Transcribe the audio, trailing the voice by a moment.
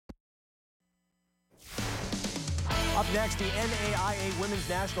Up next, the NAIA Women's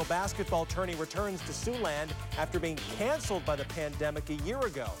National Basketball Tourney returns to Siouxland after being canceled by the pandemic a year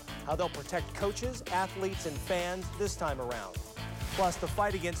ago. How they'll protect coaches, athletes, and fans this time around. Plus, the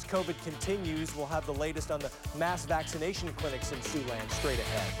fight against COVID continues. We'll have the latest on the mass vaccination clinics in Siouxland straight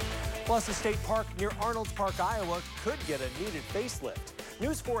ahead. Plus, a state park near Arnold's Park, Iowa could get a needed facelift.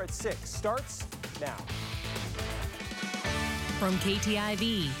 News 4 at 6 starts now. From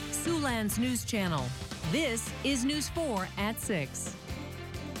KTIV, Siouxland's news channel, this is News 4 at 6.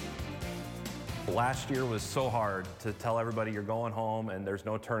 Last year was so hard to tell everybody you're going home and there's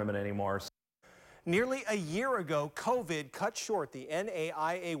no tournament anymore. Nearly a year ago, COVID cut short the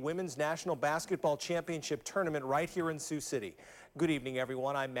NAIA Women's National Basketball Championship Tournament right here in Sioux City. Good evening,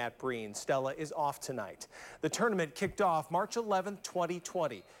 everyone. I'm Matt Breen. Stella is off tonight. The tournament kicked off March 11,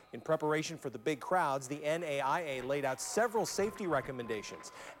 2020. In preparation for the big crowds, the NAIA laid out several safety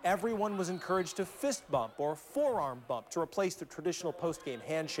recommendations. Everyone was encouraged to fist bump or forearm bump to replace the traditional post-game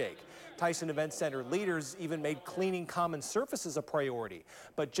handshake. Tyson Event Center leaders even made cleaning common surfaces a priority.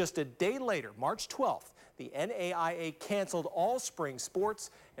 But just a day later, March 12th, the NAIA canceled all spring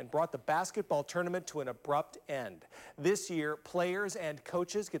sports and brought the basketball tournament to an abrupt end. This year, players and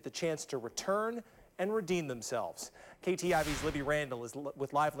coaches get the chance to return and redeem themselves. KTIV's Libby Randall is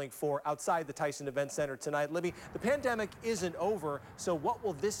with Live Link 4 outside the Tyson Event Center tonight. Libby, the pandemic isn't over, so what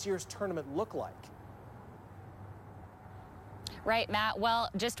will this year's tournament look like? Right, Matt. Well,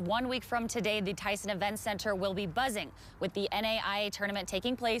 just 1 week from today, the Tyson Event Center will be buzzing with the NAIA tournament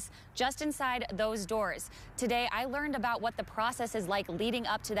taking place just inside those doors. Today, I learned about what the process is like leading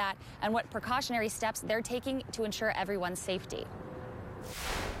up to that and what precautionary steps they're taking to ensure everyone's safety.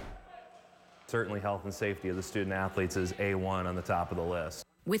 Certainly health and safety of the student athletes is A1 on the top of the list.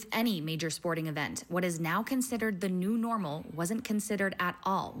 With any major sporting event, what is now considered the new normal wasn't considered at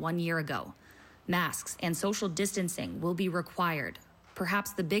all 1 year ago. Masks and social distancing will be required.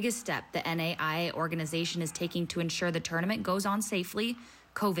 Perhaps the biggest step the NAIA organization is taking to ensure the tournament goes on safely,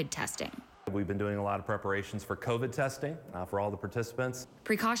 COVID testing. We've been doing a lot of preparations for COVID testing for all the participants.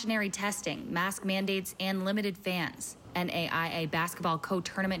 Precautionary testing, mask mandates, and limited fans. NAIA basketball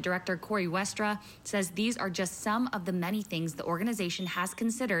co-tournament director Corey Westra says these are just some of the many things the organization has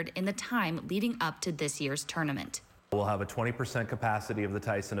considered in the time leading up to this year's tournament. We'll have a 20% capacity of the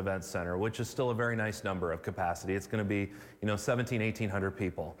Tyson Event Center, which is still a very nice number of capacity. It's going to be, 1,800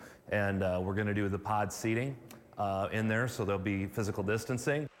 people. And we're going to do the pod seating in there, so there'll be physical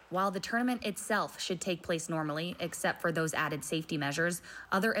distancing. While the tournament itself should take place normally, except for those added safety measures,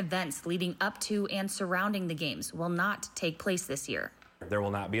 other events leading up to and surrounding the games will not take place this year. There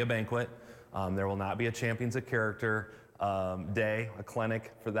will not be a banquet. There will not be a Champions of Character day, a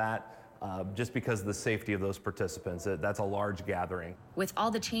clinic for that. Just because of the safety of those participants. That's a large gathering. With all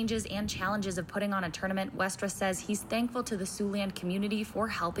the changes and challenges of putting on a tournament, Westra says he's thankful to the Siouxland community for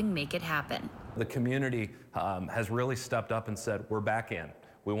helping make it happen. The community has really stepped up and said, we're back in.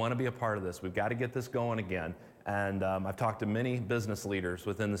 We want to be a part of this. We've got to get this going again. And I've talked to many business leaders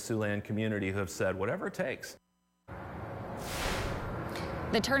within the Siouxland community who have said, whatever it takes.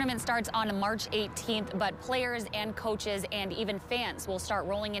 The tournament starts on March 18th, but players and coaches and even fans will start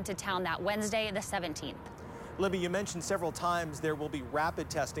rolling into town that Wednesday, the 17th. Libby, you mentioned several times there will be rapid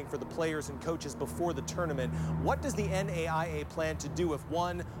testing for the players and coaches before the tournament. What does the NAIA plan to do if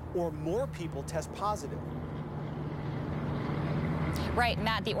one or more people test positive? Right,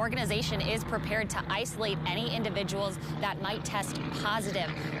 Matt, the organization is prepared to isolate any individuals that might test positive.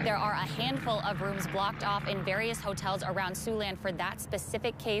 There are a handful of rooms blocked off in various hotels around Siouxland for that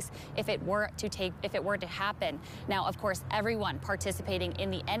specific case if it were to happen. Now, of course, everyone participating in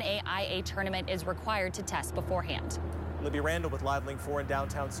the NAIA tournament is required to test beforehand. Libby Randall with Live Link 4 in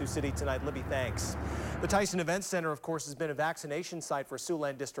downtown Sioux City tonight. Libby, thanks. The Tyson Event Center, of course, has been a vaccination site for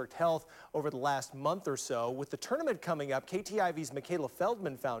Siouxland District Health over the last month or so. With the tournament coming up, KTIV's Michaela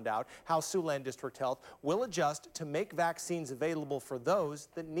Feldman found out how Siouxland District Health will adjust to make vaccines available for those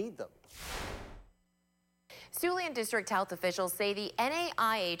that need them. Siouxland District Health officials say the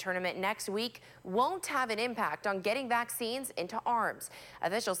NAIA tournament next week won't have an impact on getting vaccines into arms.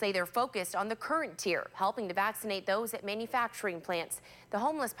 Officials say they're focused on the current tier, helping to vaccinate those at manufacturing plants, the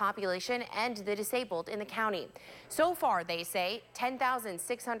homeless population, and the disabled in the county. So far, they say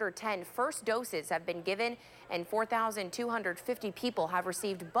 10,610 first doses have been given and 4,250 people have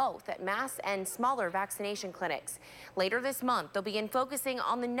received both at mass and smaller vaccination clinics. Later this month, they'll begin focusing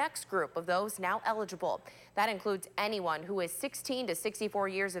on the next group of those now eligible. That includes anyone who is 16 to 64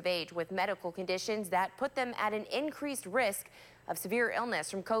 years of age with medical conditions that put them at an increased risk of severe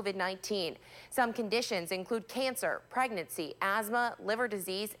illness from COVID-19. Some conditions include cancer, pregnancy, asthma, liver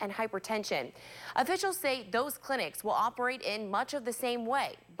disease, and hypertension. Officials say those clinics will operate in much of the same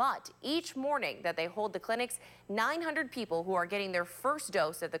way, but each morning that they hold the clinics, 900 people who are getting their first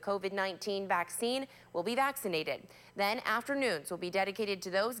dose of the COVID-19 vaccine will be vaccinated. Then afternoons will be dedicated to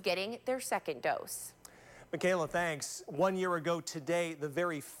those getting their second dose. Michaela, thanks. 1 year ago today, the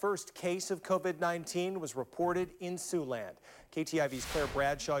very first case of COVID-19 was reported in Siouxland. KTIV's Claire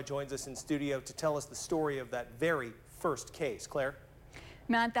Bradshaw joins us in studio to tell us the story of that very first case. Claire?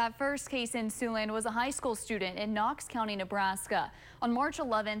 Matt, that first case in Siouxland was a high school student in Knox County, Nebraska. On March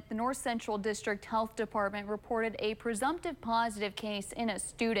 11th, the North Central District Health Department reported a presumptive positive case in a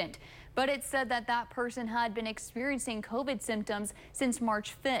student, but it said that that person had been experiencing COVID symptoms since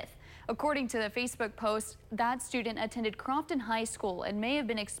March 5th. According to the Facebook post, that student attended Crofton High School and may have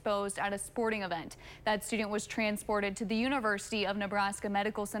been exposed at a sporting event. That student was transported to the University of Nebraska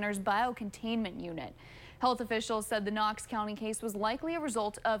Medical Center's biocontainment unit. Health officials said the Knox County case was likely a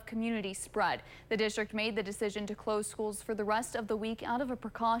result of community spread. The district made the decision to close schools for the rest of the week out of a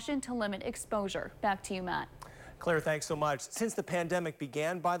precaution to limit exposure. Back to you, Matt. Claire, thanks so much. Since the pandemic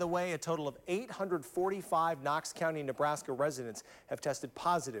began, by the way, a total of 845 Knox County, Nebraska residents have tested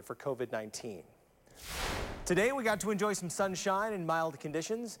positive for COVID-19. Today, we got to enjoy some sunshine and mild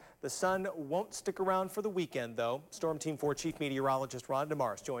conditions. The sun won't stick around for the weekend, though. Storm Team 4 Chief Meteorologist Ron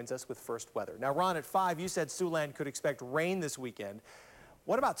DeMars joins us with first weather. Now, Ron, at 5, you said Siouxland could expect rain this weekend.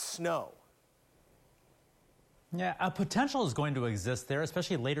 What about snow? Yeah, a potential is going to exist there,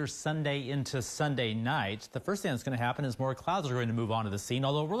 especially later Sunday into Sunday night. The first thing that's going to happen is more clouds are going to move onto the scene,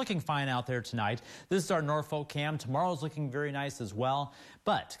 although we're looking fine out there tonight. This is our Norfolk cam. Tomorrow's looking very nice as well.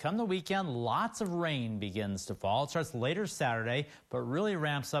 But come the weekend, lots of rain begins to fall. It starts later Saturday, but really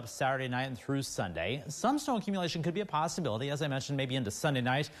ramps up Saturday night and through Sunday. Some snow accumulation could be a possibility, as I mentioned, maybe into Sunday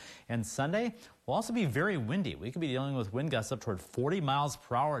night. And Sunday will also be very windy. We could be dealing with wind gusts up toward 40 miles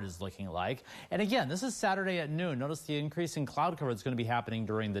per hour, it is looking like. And again, this is Saturday at noon. Notice the increase in cloud cover that's going to be happening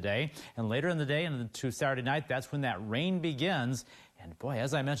during the day. And later in the day and into Saturday night, that's when that rain begins. And boy,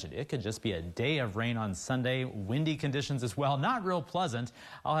 as I mentioned, it could just be a day of rain on Sunday. Windy conditions as well. Not real pleasant.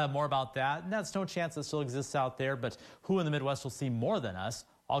 I'll have more about that. And that snow chance that still exists out there. But who in the Midwest will see more than us?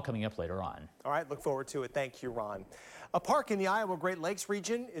 All coming up later on. All right, look forward to it. Thank you, Ron. A park in the Iowa Great Lakes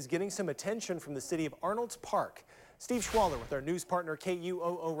region is getting some attention from the city of Arnold's Park. Steve Schwaller with our news partner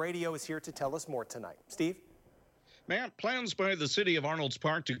KUOO Radio is here to tell us more tonight. Steve? Matt, plans by the city of Arnold's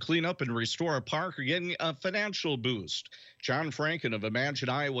Park to clean up and restore a park are getting a financial boost. John Franken of Imagine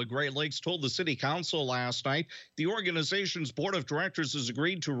Iowa Great Lakes told the city council last night the organization's board of directors has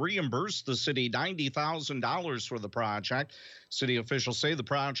agreed to reimburse the city $90,000 for the project. City officials say the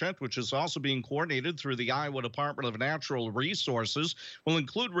project, which is also being coordinated through the Iowa Department of Natural Resources, will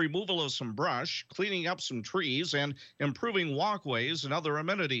include removal of some brush, cleaning up some trees, and improving walkways and other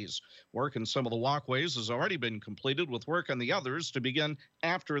amenities. Work in some of the walkways has already been completed, with work on the others to begin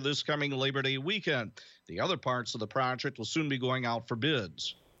after this coming Labor Day weekend. The other parts of the project will soon be going out for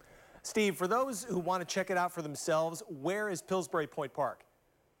bids. Steve, for those who want to check it out for themselves, where is Pillsbury Point Park?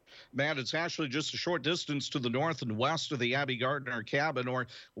 Matt, it's actually just a short distance to the north and west of the Abby Gardner cabin, or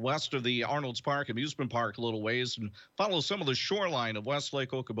west of the Arnold's Park amusement park a little ways, and follow some of the shoreline of West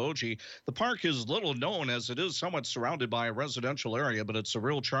Lake Okoboji. The park is little known as it is somewhat surrounded by a residential area, but it's a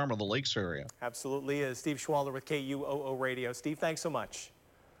real charm of the lakes area. Absolutely is. Steve Schwaller with KUOO Radio. Steve, thanks so much.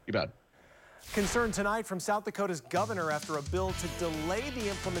 You bet. Concern tonight from South Dakota's governor after a bill to delay the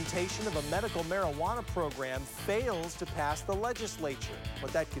implementation of a medical marijuana program fails to pass the legislature.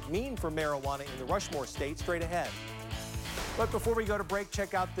 What that could mean for marijuana in the Rushmore state, straight ahead. But before we go to break,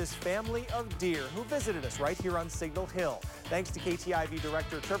 check out this family of deer who visited us right here on Signal Hill. Thanks to KTIV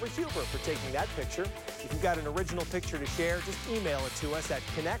Director Trevor Huber for taking that picture. If you've got an original picture to share, just email it to us at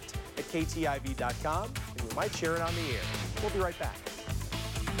connect@ktiv.com and we might share it on the air. We'll be right back.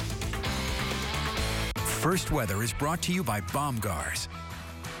 First Weather is brought to you by Baumgars.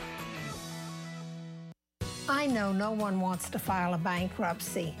 I know no one wants to file a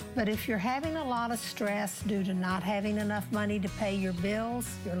bankruptcy, but if you're having a lot of stress due to not having enough money to pay your bills,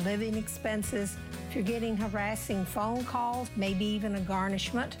 your living expenses, if you're getting harassing phone calls, maybe even a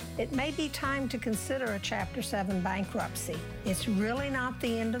garnishment, it may be time to consider a Chapter 7 bankruptcy. It's really not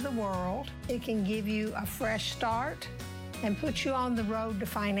the end of the world. It can give you a fresh start and put you on the road to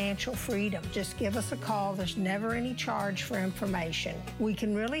financial freedom. Just give us a call. There's never any charge for information. We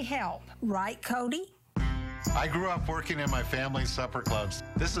can really help. Right, Cody? I grew up working in my family's supper clubs.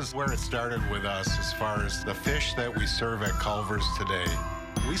 This is where it started with us as far as the fish that we serve at Culver's today.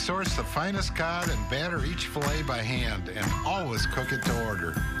 We source the finest cod and batter each fillet by hand and always cook it to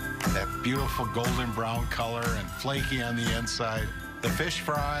order. That beautiful golden brown color and flaky on the inside. The fish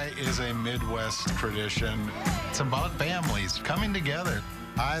fry is a Midwest tradition. It's about families coming together.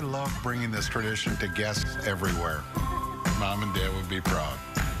 I love bringing this tradition to guests everywhere. Mom and Dad would be proud.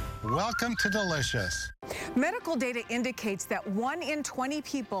 Welcome to Delicious. Medical data indicates that 1 in 20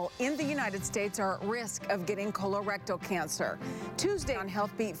 people in the United States are at risk of getting colorectal cancer. Tuesday on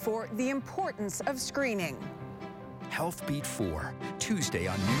Health Beat 4, the importance of screening. Health Beat 4, Tuesday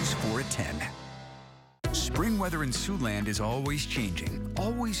on News 4 at 10. Spring weather in Siouxland is always changing.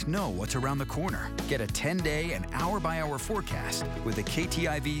 Always know what's around the corner. Get a 10-day and hour-by-hour forecast with the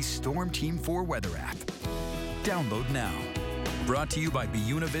KTIV Storm Team 4 weather app. Download now. Brought to you by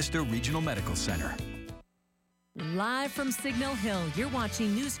Buena Vista Regional Medical Center. Live from Signal Hill, you're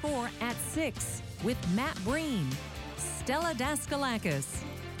watching News 4 at 6 with Matt Breen, Stella Daskalakis,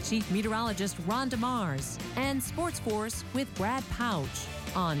 Chief Meteorologist Rhonda Mars, and Sports Force with Brad Pouch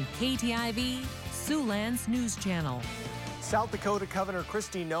on KTIV, Siouxland's news channel. South Dakota Governor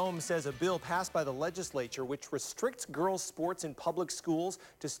Kristi Noem says a bill passed by the legislature which restricts girls' sports in public schools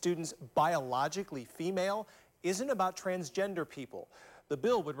to students biologically female isn't about transgender people. The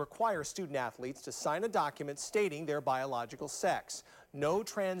bill would require student athletes to sign a document stating their biological sex. No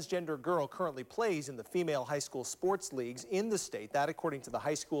transgender girl currently plays in the female high school sports leagues in the state, that according to the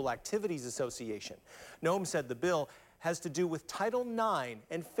High School Activities Association. Noem said the bill has to do with Title IX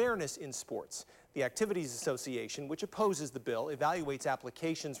and fairness in sports. The Activities Association, which opposes the bill, evaluates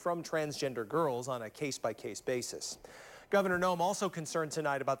applications from transgender girls on a case-by-case basis. Governor Noem also concerned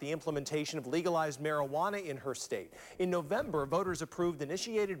tonight about the implementation of legalized marijuana in her state. In November, voters approved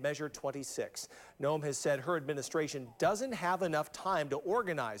Initiated Measure 26. Noem has said her administration doesn't have enough time to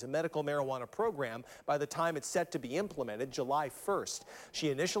organize a medical marijuana program by the time it's set to be implemented July 1st. She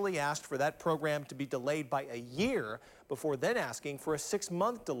initially asked for that program to be delayed by a year before then asking for a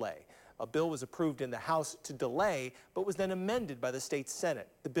 6-month delay. A bill was approved in the House to delay, but was then amended by the state Senate.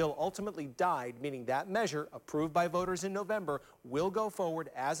 The bill ultimately died, meaning that measure, approved by voters in November, will go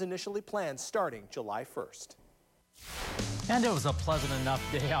forward as initially planned starting July 1st. And it was a pleasant enough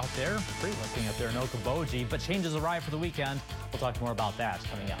day out there. Free looking up there in Okoboji, but changes arrive for the weekend. We'll talk more about that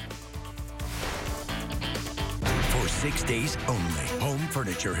coming up. For 6 days only, Home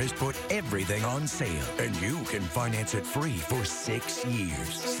Furniture has put everything on sale, and you can finance it free for 6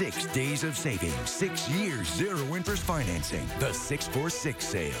 years. 6 days of savings, 6 years, 0 interest financing. The 646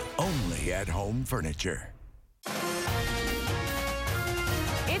 sale, only at Home Furniture.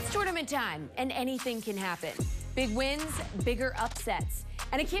 It's tournament time, and anything can happen. Big wins, bigger upsets.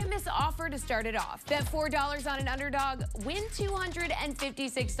 And a can't-miss offer to start it off. Bet $4 on an underdog, win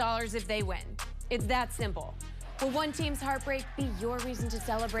 $256 if they win. It's that simple. Will one team's heartbreak be your reason to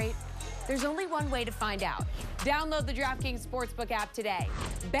celebrate? There's only one way to find out. Download the DraftKings Sportsbook app today.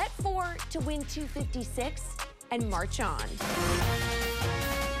 Bet 4 to win $256 and march on.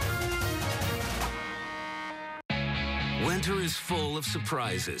 Winter is full of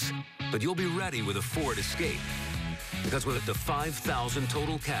surprises, but you'll be ready with a Ford Escape. Because with up to $5,000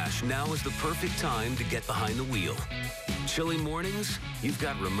 total cash, now is the perfect time to get behind the wheel. Chilly mornings, you've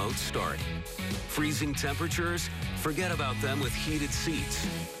got remote start. Freezing temperatures, forget about them with heated seats.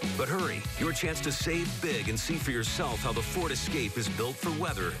 But hurry, your chance to save big and see for yourself how the Ford Escape is built for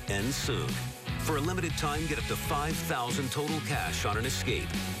weather ends soon. For a limited time, get up to $5,000 total cash on an Escape,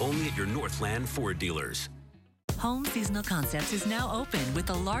 only at your Northland Ford dealers. Home Seasonal Concepts is now open with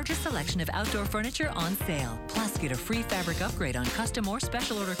the largest selection of outdoor furniture on sale. Plus, get a free fabric upgrade on custom or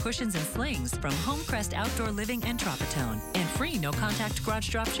special order cushions and slings from Homecrest Outdoor Living and Tropitone. And free no-contact garage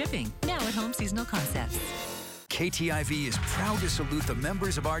drop shipping. Now at Home Seasonal Concepts. KTIV is proud to salute the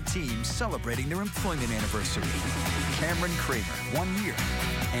members of our team celebrating their employment anniversary. Cameron Kramer, 1 year.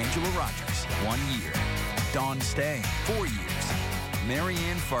 Angela Rogers, 1 year. Dawn Stang, 4 years.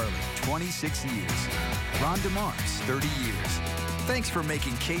 Marianne Farley, 26 years. Rhonda Mars, 30 years. Thanks for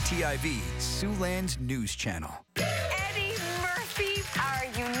making KTIV Siouxland's news channel. Eddie Murphy, our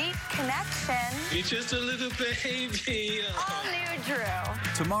unique connection. You're just a little baby. All new Drew.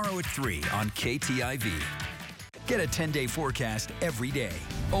 Tomorrow at 3 on KTIV. Get a 10-day forecast every day,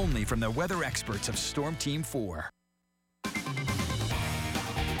 only from the weather experts of Storm Team 4.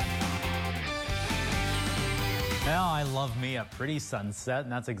 Well, I love me a pretty sunset,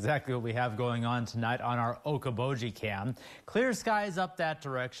 and that's exactly what we have going on tonight on our Okoboji cam. Clear skies up that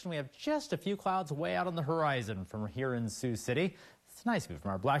direction. We have just a few clouds way out on the horizon from here in Sioux City. It's a nice view from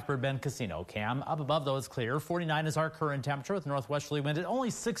our Blackbird Bend Casino cam. Up above, though, it's clear. 49 is our current temperature with northwesterly wind at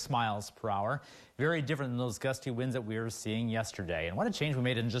only 6 miles per hour. Very different than those gusty winds that we were seeing yesterday. And what a change we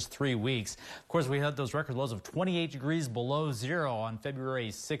made in just 3 weeks. Of course, we had those record lows of 28 degrees below zero on February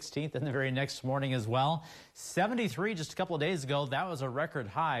 16th and the very next morning as well. 73 just a couple of days ago. That was a record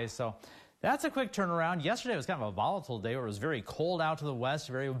high. So that's a quick turnaround. Yesterday was kind of a volatile day where it was very cold out to the west,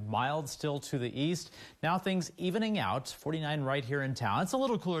 very mild still to the east. Now things evening out. 49 right here in town. It's a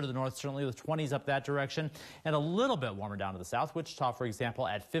little cooler to the north, certainly with 20s up that direction, and a little bit warmer down to the south. Wichita, for example,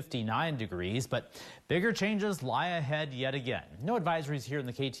 at 59 degrees, but bigger changes lie ahead yet again. No advisories here in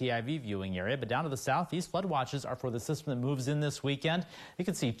the KTIV viewing area, but down to the south, these flood watches are for the system that moves in this weekend. You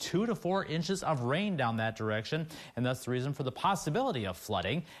can see 2 to 4 inches of rain down that direction, and that's the reason for the possibility of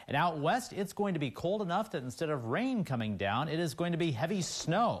flooding. And out west, it's going to be cold enough that instead of rain coming down, it is going to be heavy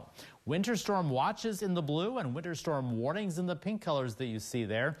snow. Winter storm watches in the blue and winter storm warnings in the pink colors that you see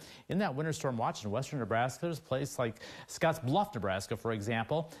there. In that winter storm watch in western Nebraska, there's a place like Scotts Bluff, Nebraska, for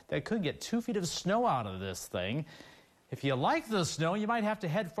example, that could get 2 feet of snow out of this thing. If you like the snow, you might have to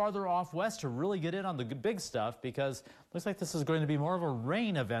head farther off west to really get in on the big stuff, because it looks like this is going to be more of a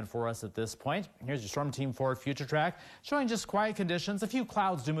rain event for us at this point. Here's your Storm Team 4 Future Track showing just quiet conditions. A few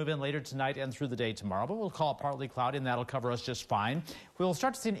clouds do move in later tonight and through the day tomorrow, but we'll call it partly cloudy, and that'll cover us just fine. We'll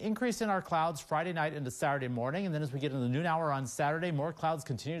start to see an increase in our clouds Friday night into Saturday morning, and then as we get into the noon hour on Saturday, more clouds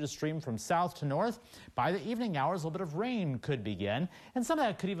continue to stream from south to north. By the evening hours, a little bit of rain could begin, and some of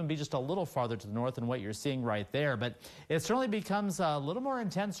that could even be just a little farther to the north than what you're seeing right there, but it certainly becomes a little more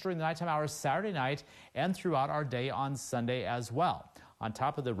intense during the nighttime hours Saturday night and throughout our day on Sunday as well. On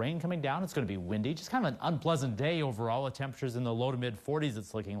top of the rain coming down, it's going to be windy, just kind of an unpleasant day overall with temperatures in the low to mid 40s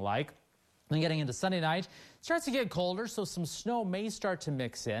it's looking like. Then getting into Sunday night, it starts to get colder, so some snow may start to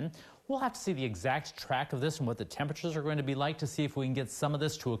mix in. We'll have to see the exact track of this and what the temperatures are going to be like to see if we can get some of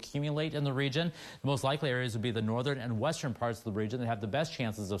this to accumulate in the region. The most likely areas would be the northern and western parts of the region that have the best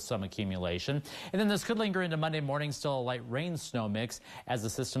chances of some accumulation. And then this could linger into Monday morning, still a light rain snow mix as the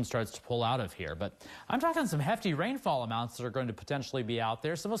system starts to pull out of here. But I'm talking some hefty rainfall amounts that are going to potentially be out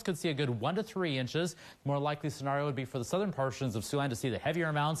there. Some of us could see a good 1 to 3 inches. The more likely scenario would be for the southern portions of Siouxland to see the heavier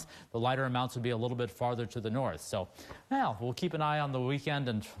amounts. The lighter amounts would be a little bit farther to the north. So, well, we'll keep an eye on the weekend,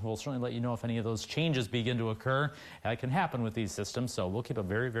 and we'll certainly let you know if any of those changes begin to occur. It can happen with these systems, so we'll keep a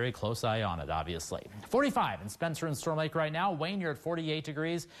very, very close eye on it, obviously. 45 in Spencer and Storm Lake right now. Wayne, you're at 48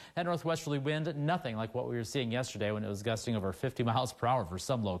 degrees. That northwesterly wind, nothing like what we were seeing yesterday when it was gusting over 50 miles per hour for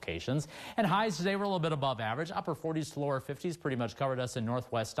some locations. And highs today were a little bit above average. Upper 40s to lower 50s pretty much covered us in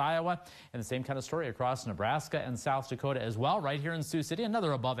northwest Iowa. And the same kind of story across Nebraska and South Dakota as well. Right here in Sioux City,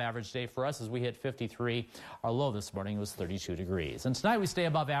 another above average day for us as we hit 53. Our low this morning was 32 degrees. And tonight we stay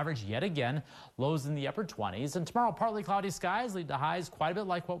above average yet again. Lows in the upper 20s. And tomorrow, partly cloudy skies lead to highs quite a bit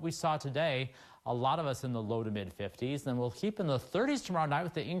like what we saw today. A lot of us in the low to mid 50s. Then we'll keep in the 30s tomorrow night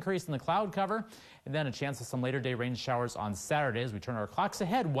with the increase in the cloud cover. And then a chance of some later day rain showers on Saturday as we turn our clocks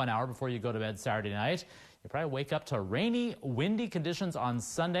ahead 1 hour before you go to bed Saturday night. You'll probably wake up to rainy, windy conditions on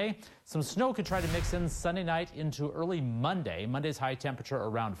Sunday. Some snow could try to mix in Sunday night into early Monday. Monday's high temperature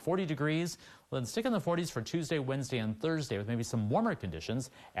around 40 degrees. We'll then stick in the 40s for Tuesday, Wednesday, and Thursday with maybe some warmer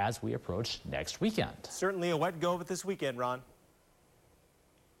conditions as we approach next weekend. Certainly a wet go of it this weekend, Ron.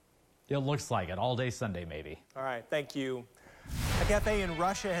 It looks like it. All day Sunday, maybe. All right, thank you. A cafe in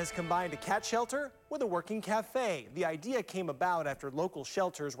Russia has combined a cat shelter with a working cafe. The idea came about after local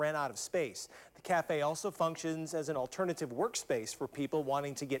shelters ran out of space. The cafe also functions as an alternative workspace for people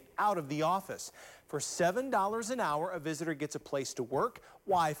wanting to get out of the office. For $7 an hour, a visitor gets a place to work,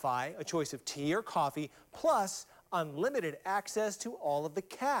 Wi-Fi, a choice of tea or coffee, plus unlimited access to all of the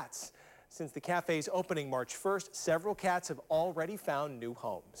cats. Since the cafe's opening March 1st, several cats have already found new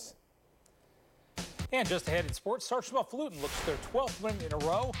homes. And just ahead in sports, Sarchville Falutin looks to their 12th win in a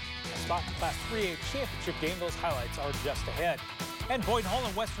row. A spot in the Class 3A championship game. Those highlights are just ahead. And Boyd Hall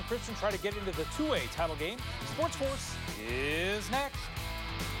and Western Christian try to get into the 2A title game. Sports Force is next.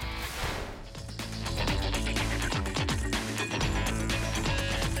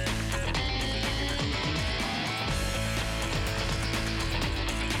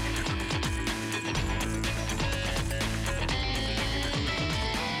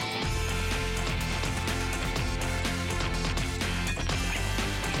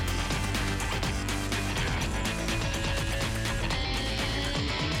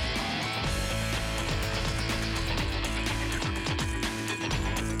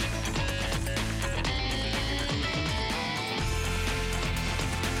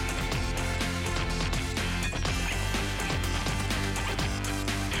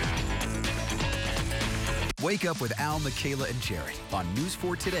 Wake up with Al, Michaela, and Jared on News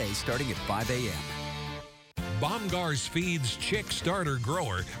 4 Today starting at 5 a.m. Baumgar's Feeds Chick Starter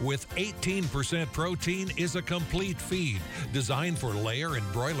Grower with 18% protein is a complete feed designed for layer and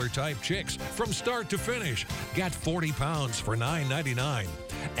broiler type chicks from start to finish. Get 40 pounds for $9.99.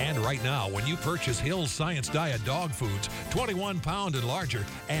 And right now, when you purchase Hill's Science Diet dog foods, 21 pound and larger,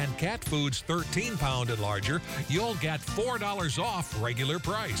 and cat foods, 13 pound and larger, you'll get $4 off regular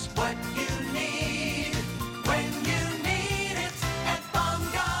price. What you need when you need it at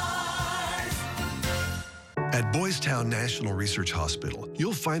Baumgar's. At Boys Town National Research Hospital,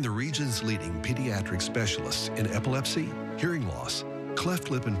 you'll find the region's leading pediatric specialists in epilepsy, hearing loss, cleft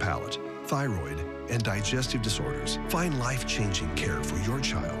lip and palate, thyroid, and digestive disorders. Find life-changing care for your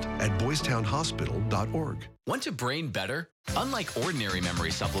child at boystownhospital.org. Want your brain better? Unlike ordinary memory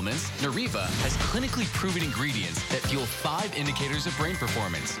supplements, Nariva has clinically proven ingredients that fuel 5 indicators of brain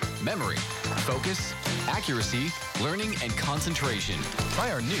performance: memory, focus, accuracy, learning, and concentration.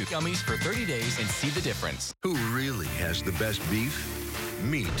 Try our new gummies for 30 days and see the difference. Who really has the best beef?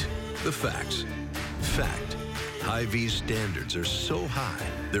 Meet the facts. Fact. Hy-Vee's standards are so high,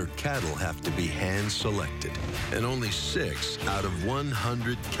 their cattle have to be hand-selected. And only 6 out of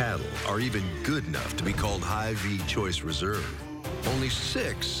 100 cattle are even good enough to be called Hy-Vee Choice Reserve. Only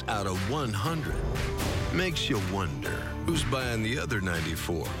 6 out of 100. Makes you wonder who's buying the other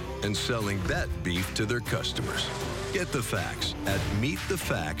 94 and selling that beef to their customers. Get the facts at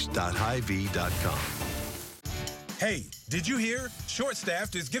meetthefacts.hyvee.com. Hey, did you hear? Short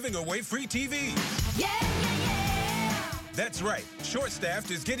Staffed is giving away free TV. Yeah! That's right. Short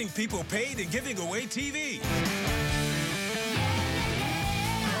Staffed is getting people paid and giving away TV.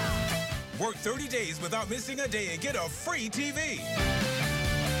 Work 30 days without missing a day and get a free TV.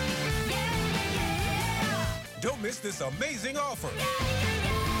 Don't miss this amazing offer.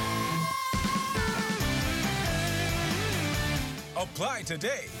 Apply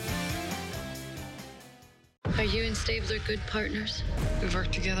today. Are you and Stabler good partners? We've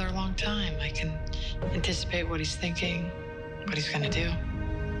worked together a long time. I can anticipate what he's thinking, what he's going to do.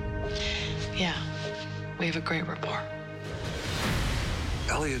 Yeah, we have a great rapport.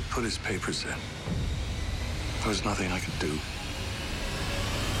 Elliot put his papers in. There was nothing I could do.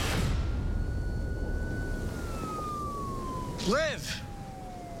 Live!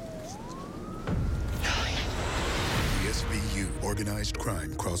 The SVU Organized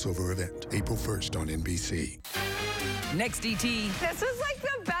Crime Crossover Event, April 1st on NBC. Next, DT. This was like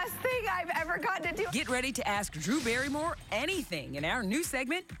the best thing I've ever gotten to do. Get ready to ask Drew Barrymore anything in our new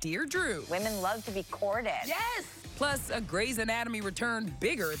segment, Dear Drew. Women love to be courted. Yes! Plus, a Grey's Anatomy return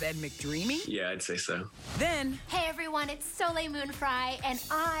bigger than McDreamy. Yeah, I'd say so. Then... Hey, everyone, it's Soleil Moon Frye, and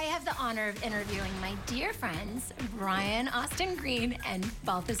I have the honor of interviewing my dear friends, Brian Austin Green and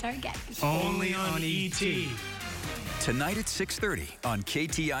Balthazar Getty. Only on E.T. Tonight at 6:30 on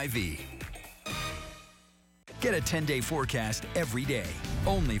KTIV. Get a 10-day forecast every day,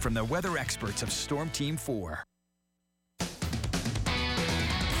 only from the weather experts of Storm Team 4.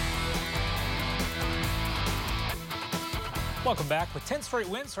 Welcome back. With 10 straight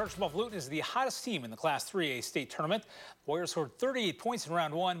wins, Sargent-Bluff-Luton is the hottest team in the Class 3A state tournament. The Warriors scored 38 points in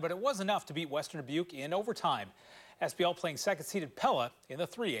round 1, but it was enough to beat Western Dubuque in overtime. SBL playing second-seeded Pella in the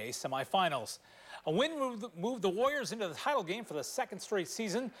 3A semifinals. A win moved the Warriors into the title game for the second straight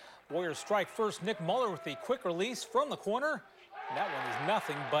season. Warriors strike first. Nick Muller with a quick release from the corner. And that one is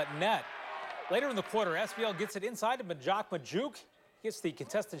nothing but net. Later in the quarter, SBL gets it inside to Majok Majuk. Gets the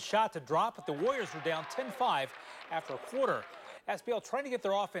contested shot to drop, but the Warriors were down 10-5 after a quarter. SBL trying to get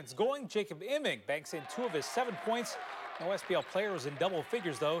their offense going. Jacob Imming banks in 2 of his 7 points. No SBL player was in double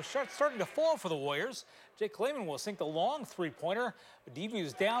figures, though. Shots starting to fall for the Warriors. Jake Lehman will sink the long three-pointer. DV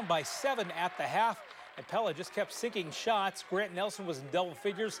was down by 7 at the half, and Pella just kept sinking shots. Grant Nelson was in double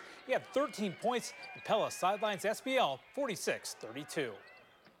figures. He had 13 points, and Pella sidelines SBL 46-32.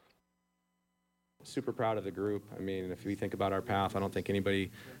 Super proud of the group. I mean, if we think about our path, I don't think anybody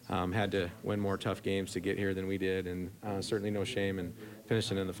had to win more tough games to get here than we did, and certainly no shame in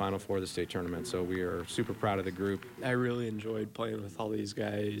finishing in the Final Four of the state tournament. So we are super proud of the group. I really enjoyed playing with all these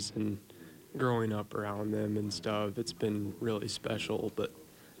guys and growing up around them and stuff. It's been really special, but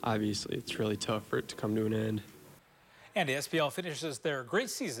obviously it's really tough for it to come to an end. And SBL finishes their great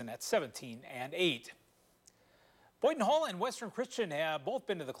season at 17-8. Boynton Hall and Western Christian have both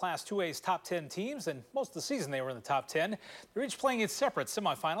been to the Class 2A's top 10 teams, and most of the season they were in the top 10. They're each playing in separate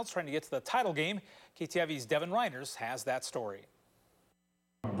semifinals, trying to get to the title game. KTIV's Devin Reiners has that story.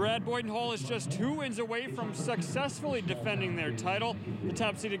 Brad, Boynton Hall is just 2 wins away from successfully defending their title. The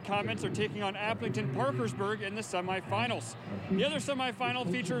top-seeded Comets are taking on Appleton Parkersburg in the semifinals. The other semifinal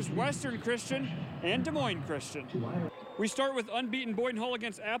features Western Christian and Des Moines Christian. We start with unbeaten Boyden Hull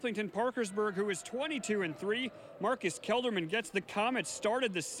against Applington Parkersburg, who is 22-3. Marcus Kelderman gets the Comets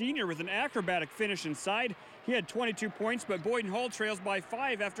started, the senior, with an acrobatic finish inside. He had 22 points, but Boyden Hull trails by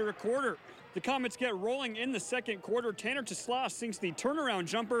 5 after a quarter. The Comets get rolling in the second quarter. Tanner Tesla sinks the turnaround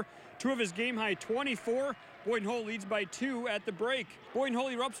jumper, 2 of his game-high 24. Boyden Hull leads by 2 at the break. Boyden Hull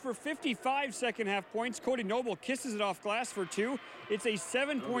erupts for 55 second-half points. Cody Noble kisses it off glass for 2. It's a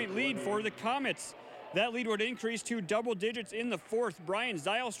 7-point lead for the Comets. That lead would increase to double digits in the fourth. Brian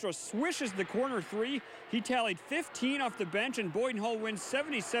Zylstra swishes the corner 3. He tallied 15 off the bench, and Boyden Hull wins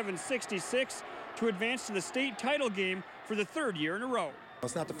 77-66 to advance to the state title game for the 3rd year in a row.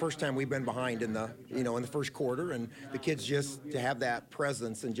 It's not the first time we've been behind in the, in the first quarter, and the kids just to have that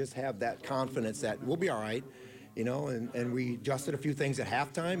presence and just have that confidence that we'll be all right, and we adjusted a few things at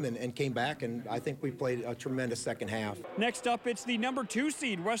halftime and came back, and I think we played a tremendous second half. Next up, it's the number 2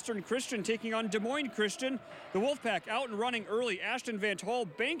 seed Western Christian taking on Des Moines Christian. The Wolfpack out and running early. Ashton Van Tol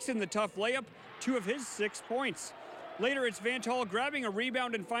banks in the tough layup, 2 of his 6 points. Later, it's Van Tol grabbing a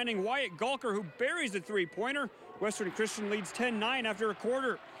rebound and finding Wyatt Gulker, who buries the 3-pointer. Western Christian leads 10-9 after a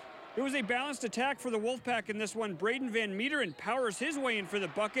quarter. It was a balanced attack for the Wolfpack in this one. Braden Van Meteren powers his way in for the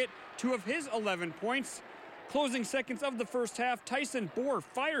bucket, 2 of his 11 points. Closing seconds of the first half, Tyson Bohr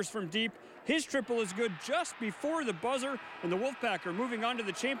fires from deep. His triple is good just before the buzzer, and the Wolfpack are moving on to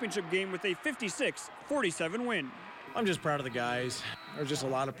the championship game with a 56-47 win. I'm just proud of the guys. There's just a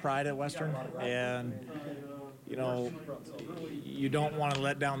lot of pride at Western, and you don't want to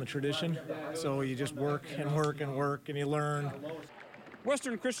let down the tradition, so you just work and work and work, and you learn.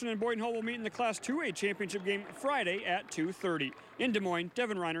 Western Christian and Boyden Hull will meet in the Class 2A championship game Friday at 2:30. In Des Moines,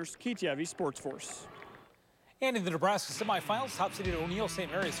 Devin Reiners, KTIV Sports Force. And in the Nebraska semifinals, top-seeded O'Neill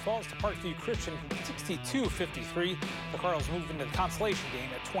St. Mary's falls to Parkview Christian 62-53. The Cardinals move into the consolation game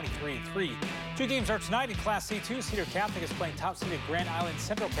at 23-3. 2 games are tonight in Class C2. Cedar Catholic is playing top-seeded Grand Island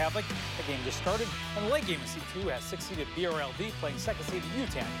Central Catholic. The game just started. And the late game in C2 has 6-seeded BRLD playing second-seeded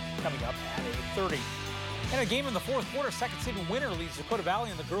UTAN coming up at 8:30. In a game in the fourth quarter, second-seeded Winner leads Dakota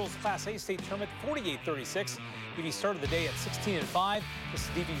Valley in the girls' Class A state tournament 48-36. DV started the day at 16-5. This is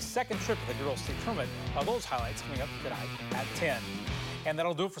DV's second trip to the girls' state tournament. Those highlights coming up tonight at 10. And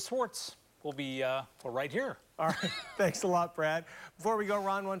that'll do it for sports. We'll be right here. All right. Thanks a lot, Brad. Before we go,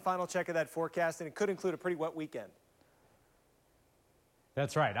 Ron, one final check of that forecast, and it could include a pretty wet weekend.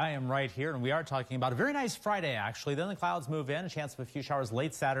 That's right. I am right here, and we are talking about a very nice Friday, actually. Then the clouds move in, a chance of a few showers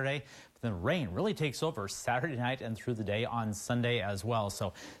late Saturday. But then rain really takes over Saturday night and through the day on Sunday as well.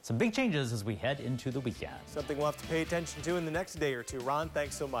 So some big changes as we head into the weekend. Something we'll have to pay attention to in the next day or two. Ron,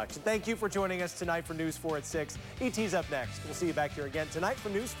 thanks so much. And thank you for joining us tonight for News 4 at 6. ET's up next. We'll see you back here again tonight for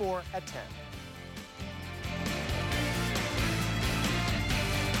News 4 at 10.